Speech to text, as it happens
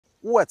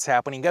What's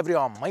happening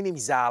everyone, my name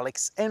is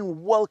Alex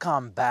and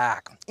welcome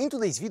back. In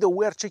today's video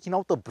we are checking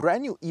out a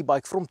brand new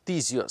e-bike from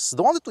Tezeus.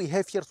 The one that we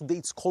have here today,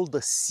 it's called the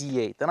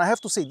C8, and I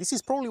have to say this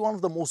is probably one of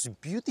the most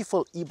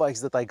beautiful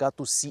e-bikes that I got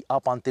to see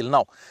up until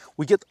now.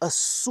 We get a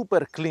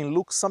super clean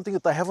look, something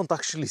that I haven't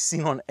actually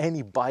seen on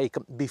any bike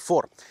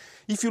before.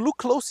 If you look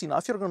close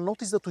enough, you're going to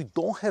notice that we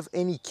don't have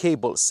any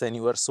cables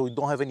anywhere. So we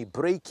don't have any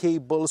brake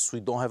cables, we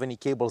don't have any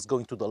cables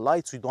going to the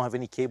lights, we don't have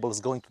any cables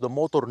going to the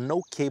motor,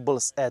 no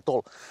cables at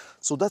all.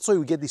 So that's why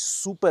we get this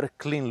super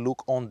clean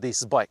look on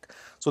this bike.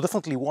 So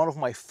definitely one of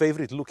my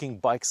favorite looking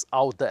bikes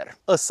out there.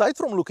 Aside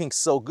from looking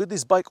so good,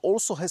 this bike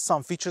also has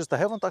some features that I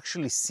haven't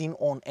actually seen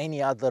on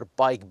any other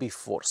bike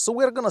before. So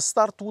we're gonna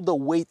start with the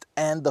weight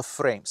and the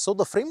frame. So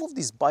the frame of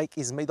this bike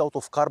is made out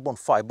of carbon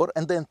fiber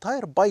and the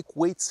entire bike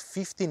weighs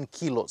 15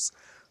 kilos.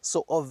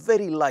 So a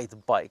very light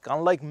bike,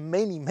 unlike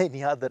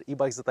many other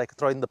e-bikes that I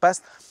tried in the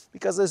past,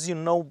 because as you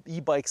know,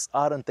 e-bikes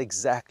aren't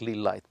exactly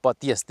light. But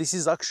yes, this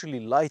is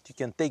actually light. You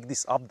can take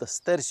this up the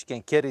stairs, you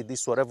can carry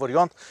this wherever you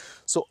want.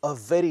 So a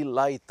very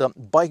light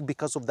bike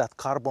because of that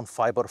carbon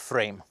fiber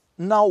frame.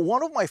 Now,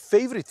 one of my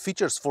favorite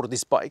features for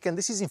this bike, and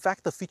this is in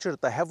fact a feature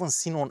that I haven't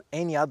seen on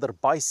any other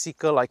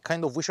bicycle, I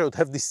kind of wish I would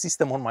have this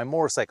system on my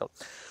motorcycle.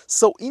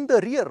 So in the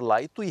rear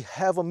light, we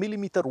have a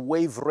millimeter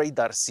wave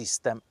radar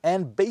system,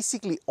 and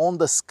basically on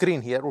the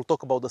screen here, we'll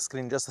talk about the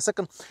screen in just a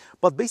second,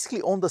 but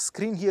basically on the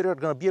screen here, you're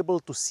gonna be able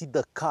to see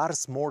the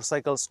cars,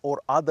 motorcycles,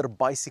 or other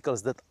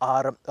bicycles that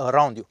are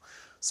around you.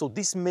 So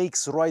this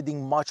makes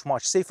riding much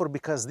safer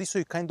because this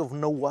way you kind of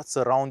know what's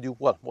around you,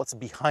 well, what's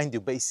behind you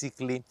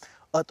basically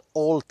at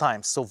all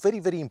times. So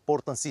very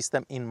important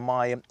system in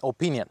my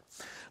opinion.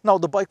 Now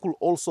the bike will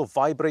also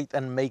vibrate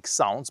and make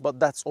sounds, but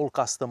that's all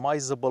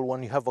customizable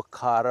when you have a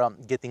car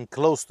getting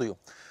close to you.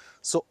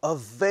 So a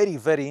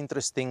very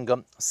interesting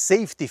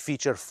safety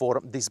feature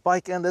for this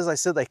bike, and as I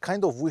said, I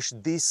kind of wish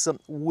this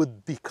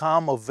would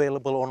become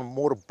available on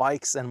more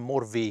bikes and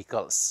more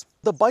vehicles.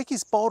 The bike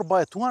is powered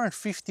by a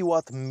 250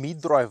 watt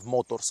mid-drive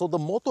motor. So the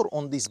motor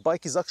on this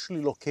bike is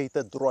actually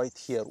located right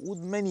here. With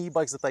many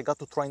e-bikes that I got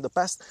to try in the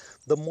past,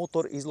 the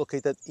motor is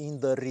located in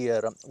the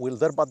rear wheel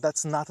there, but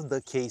that's not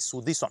the case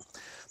with this one.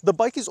 The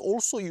bike is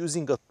also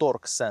using a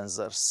torque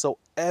sensor. So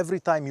every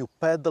time you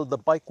pedal, the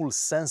bike will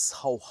sense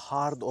how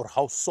hard or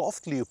how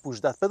softly you push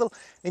that pedal,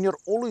 and you're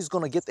always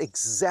gonna get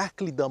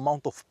exactly the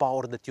amount of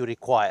power that you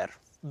require.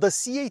 The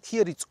C8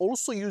 here, it's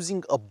also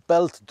using a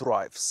belt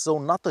drive, so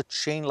not a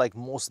chain like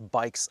most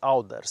bikes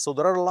out there. So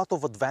there are a lot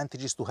of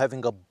advantages to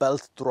having a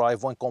belt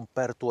drive when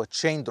compared to a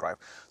chain drive.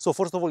 So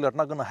first of all, you're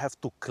not gonna have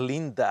to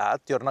clean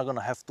that, you're not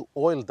gonna have to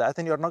oil that,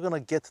 and you're not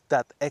gonna get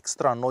that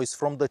extra noise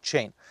from the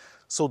chain.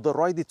 So the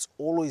ride, it's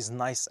always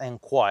nice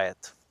and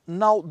quiet.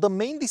 Now, the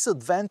main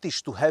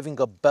disadvantage to having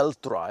a belt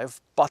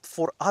drive, but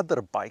for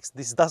other bikes,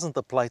 this doesn't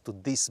apply to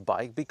this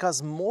bike,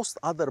 because most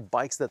other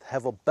bikes that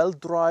have a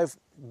belt drive,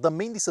 the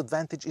main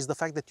disadvantage is the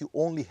fact that you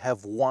only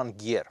have one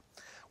gear.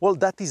 Well,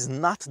 that is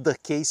not the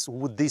case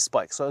with this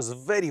bike, so I was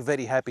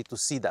very happy to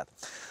see that.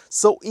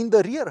 So in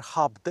the rear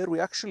hub there, we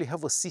actually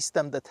have a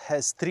system that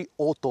has 3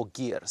 auto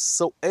gears.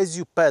 So as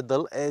you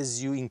pedal,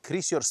 as you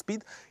increase your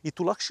speed, it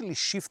will actually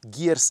shift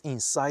gears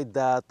inside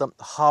that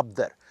hub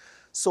there.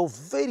 So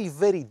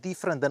very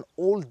different than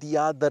all the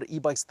other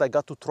e-bikes that I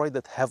got to try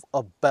that have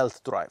a belt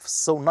drive.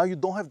 So now you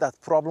don't have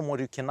that problem where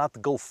you cannot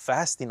go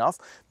fast enough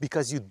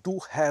because you do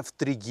have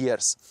 3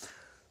 gears.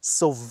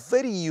 So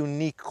very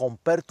unique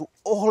compared to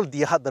all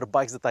the other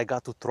bikes that I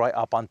got to try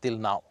up until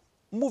now.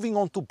 Moving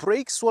on to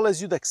brakes, well,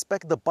 as you'd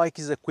expect, the bike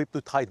is equipped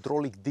with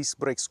hydraulic disc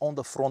brakes on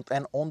the front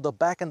and on the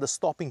back, and the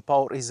stopping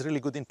power is really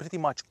good in pretty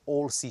much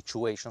all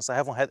situations. I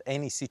haven't had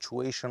any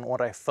situation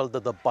where I felt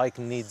that the bike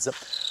needs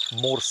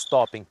more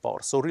stopping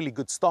power. So really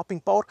good stopping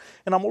power,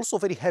 and I'm also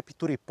very happy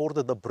to report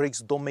that the brakes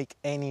don't make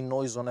any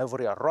noise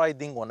whenever you are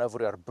riding, whenever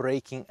you are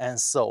braking, and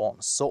so on.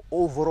 So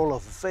overall, a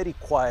very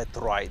quiet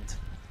ride.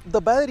 The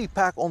battery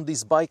pack on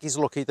this bike is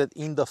located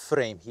in the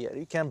frame here.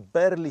 You can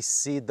barely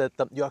see that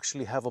you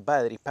actually have a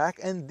battery pack,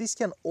 and this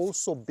can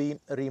also be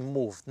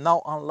removed.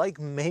 Now, unlike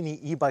many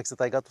e-bikes that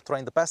I got to try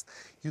in the past,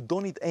 you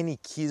don't need any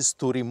keys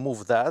to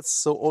remove that.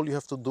 So all you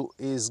have to do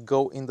is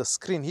go in the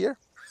screen here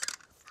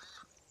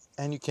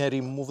and you can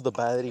remove the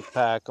battery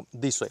pack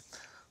this way.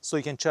 So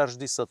you can charge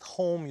this at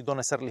home, you don't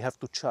necessarily have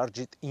to charge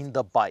it in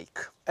the bike.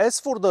 As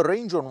for the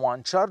range on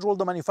one charge, well,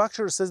 the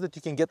manufacturer says that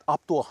you can get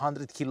up to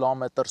 100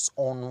 kilometers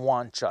on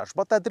one charge,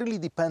 but that really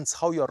depends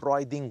how you're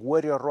riding,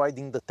 where you're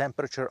riding, the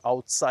temperature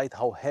outside,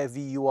 how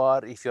heavy you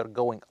are, if you're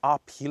going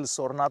up hills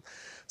or not.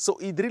 So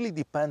it really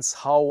depends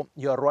how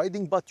you're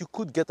riding, but you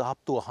could get up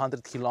to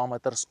 100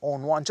 kilometers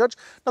on one charge.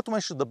 Not to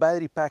mention the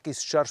battery pack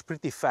is charged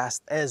pretty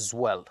fast as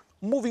well.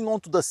 Moving on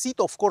to the seat,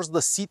 of course,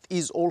 the seat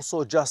is also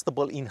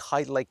adjustable in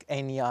height like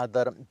any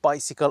other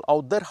bicycle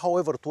out there.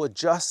 However, to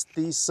adjust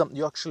this,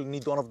 you actually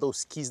need one of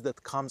those keys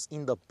that comes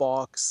in the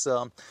box,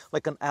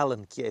 like an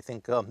Allen key, I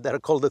think they're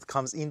called, that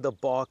comes in the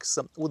box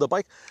with the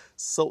bike.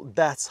 So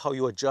that's how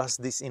you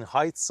adjust this in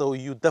height. So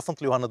you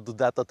definitely want to do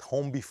that at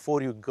home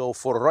before you go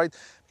for a ride,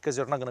 because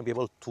you're not going to be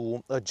able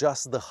to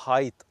adjust the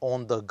height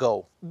on the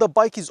go. The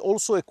bike is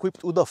also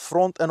equipped with a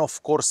front and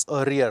of course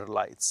a rear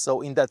light.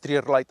 So in that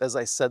rear light, as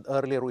I said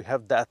earlier, we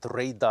have that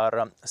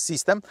radar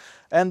system,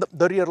 and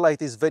the rear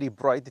light is very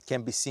bright. It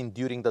can be seen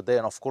during the day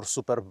and of course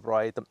super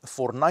bright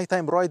for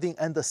nighttime riding,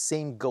 and the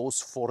same goes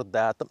for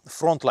that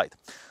front light.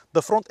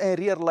 The front and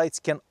rear lights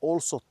can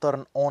also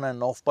turn on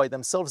and off by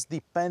themselves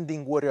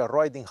depending where you're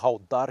riding,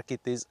 how dark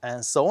it is,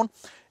 and so on.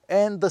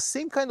 And the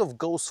same kind of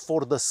goes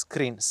for the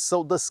screen.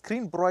 So the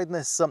screen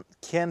brightness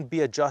can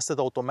be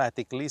adjusted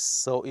automatically.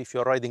 So if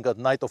you're riding at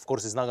night, of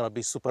course, it's not going to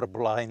be super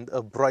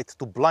bright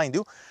to blind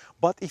you.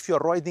 But if you're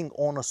riding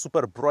on a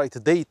super bright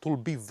day, it will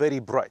be very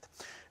bright.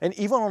 And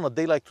even on a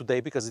day like today,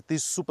 because it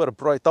is super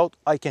bright out,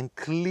 I can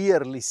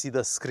clearly see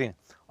the screen.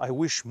 I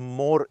wish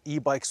more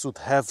e-bikes would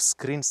have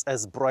screens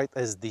as bright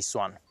as this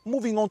one.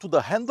 Moving on to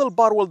the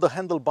handlebar, well, the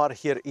handlebar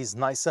here is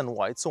nice and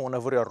wide, so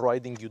whenever you're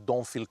riding you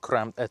don't feel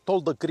cramped at all.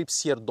 The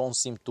grips here don't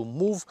seem to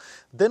move.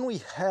 Then we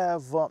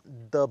have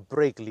the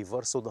brake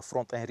lever, so the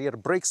front and rear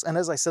brakes, and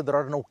as I said, there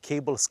are no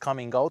cables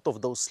coming out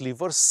of those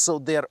levers, so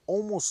they're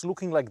almost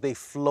looking like they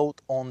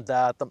float on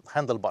that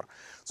handlebar.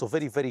 So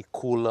very, very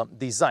cool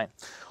design.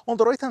 On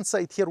the right hand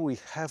side here we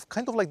have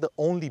kind of like the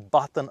only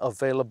button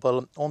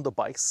available on the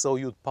bike, so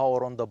you'd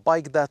power on the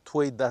bike that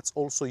way. That's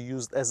also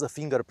used as a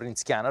fingerprint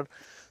scanner.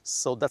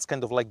 So that's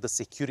kind of like the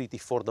security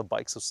for the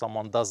bike, so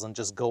someone doesn't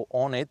just go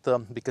on it,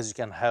 because you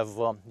can have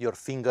your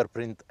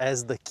fingerprint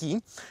as the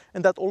key.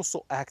 And that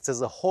also acts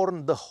as a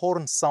horn. The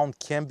horn sound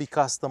can be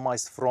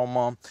customized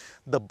from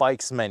the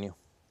bike's menu.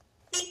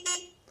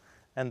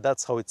 And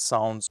that's how it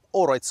sounds.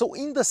 Alright, so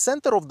in the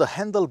center of the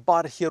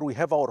handlebar here we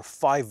have our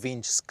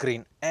 5-inch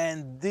screen,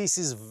 and this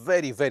is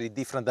very, very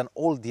different than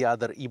all the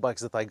other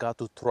e-bikes that I got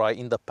to try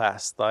in the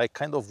past. I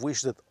kind of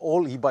wish that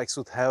all e-bikes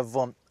would have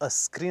a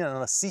screen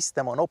and a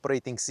system, an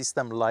operating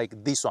system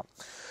like this one.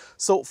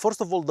 So first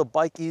of all, the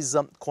bike is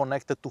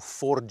connected to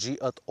 4G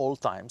at all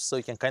times, so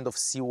you can kind of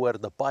see where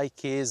the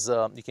bike is,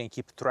 you can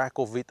keep track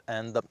of it,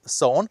 and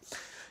so on.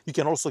 You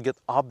can also get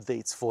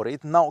updates for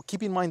it. Now,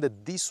 keep in mind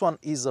that this one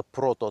is a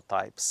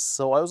prototype,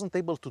 so I wasn't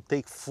able to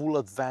take full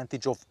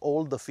advantage of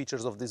all the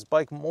features of this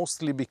bike,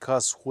 mostly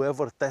because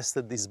whoever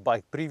tested this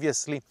bike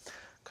previously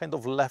kind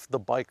of left the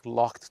bike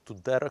locked to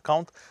their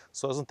account,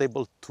 so I wasn't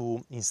able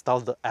to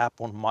install the app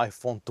on my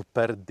phone to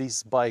pair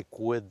this bike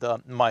with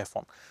my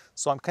phone.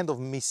 So I'm kind of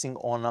missing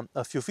on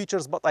a few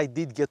features, but I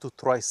did get to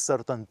try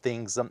certain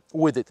things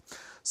with it.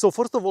 So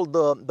first of all,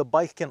 the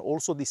bike can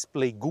also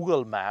display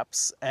Google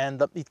Maps,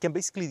 and it can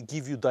basically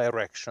give you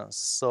directions.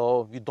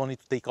 So you don't need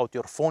to take out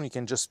your phone, you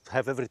can just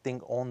have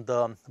everything on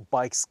the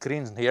bike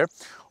screen here.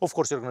 Of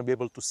course, you're going to be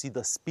able to see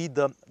the speed,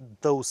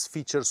 those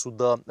features with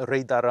the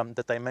radar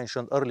that I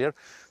mentioned earlier.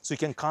 So you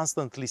can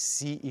constantly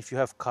see if you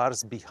have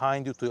cars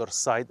behind you, to your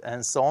side,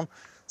 and so on.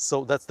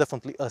 So that's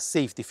definitely a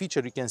safety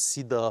feature. You can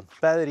see the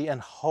battery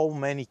and how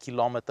many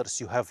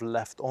kilometers you have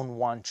left on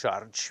one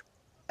charge.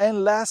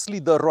 And lastly,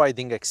 the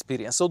riding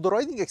experience. So the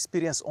riding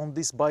experience on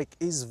this bike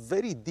is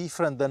very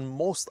different than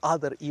most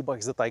other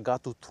e-bikes that I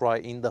got to try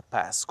in the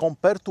past.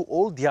 Compared to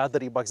all the other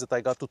e-bikes that I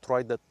got to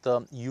try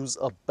that use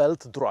a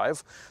belt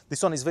drive,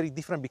 this one is very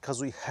different because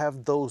we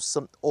have those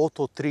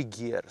auto 3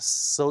 gears.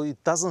 So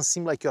it doesn't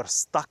seem like you're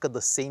stuck at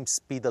the same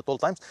speed at all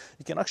times.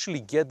 You can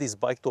actually get this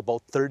bike to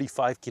about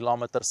 35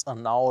 kilometers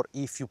an hour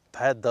if you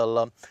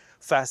pedal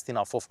fast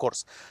enough, of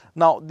course.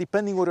 Now,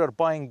 depending where you're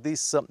buying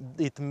this,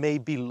 it may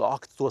be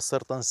locked to a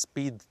certain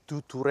speed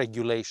due to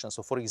regulation.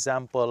 So for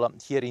example,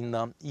 here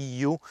in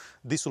EU,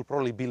 this will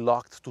probably be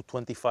locked to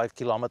 25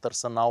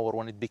 kilometers an hour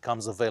when it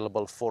becomes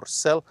available for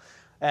sale.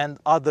 And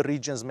other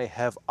regions may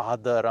have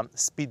other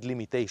speed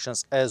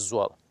limitations as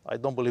well. I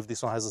don't believe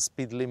this one has a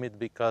speed limit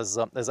because,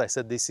 as I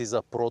said, this is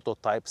a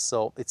prototype,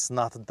 so it's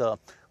not the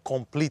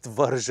complete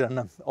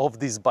version of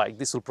this bike.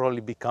 This will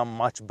probably become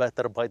much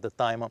better by the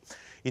time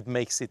it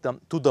makes it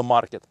to the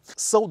market.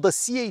 So the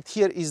C8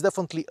 here is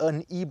definitely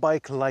an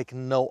e-bike like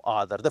no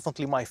other.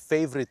 Definitely my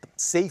favorite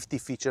safety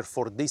feature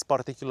for this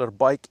particular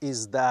bike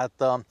is that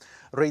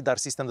radar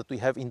system that we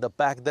have in the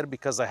back there,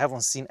 because I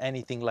haven't seen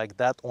anything like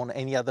that on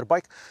any other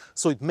bike.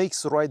 So it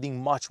makes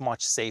riding much,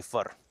 much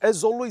safer.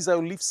 As always, I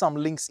will leave some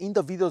links in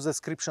the video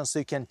description so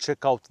you can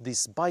check out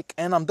this bike,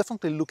 and I'm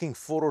definitely looking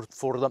forward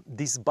for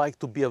this bike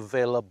to be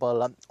available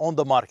on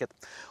the market.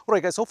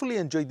 Alright guys, hopefully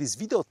you enjoyed this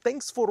video.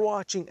 Thanks for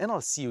watching, and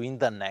I'll see you in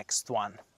the next one.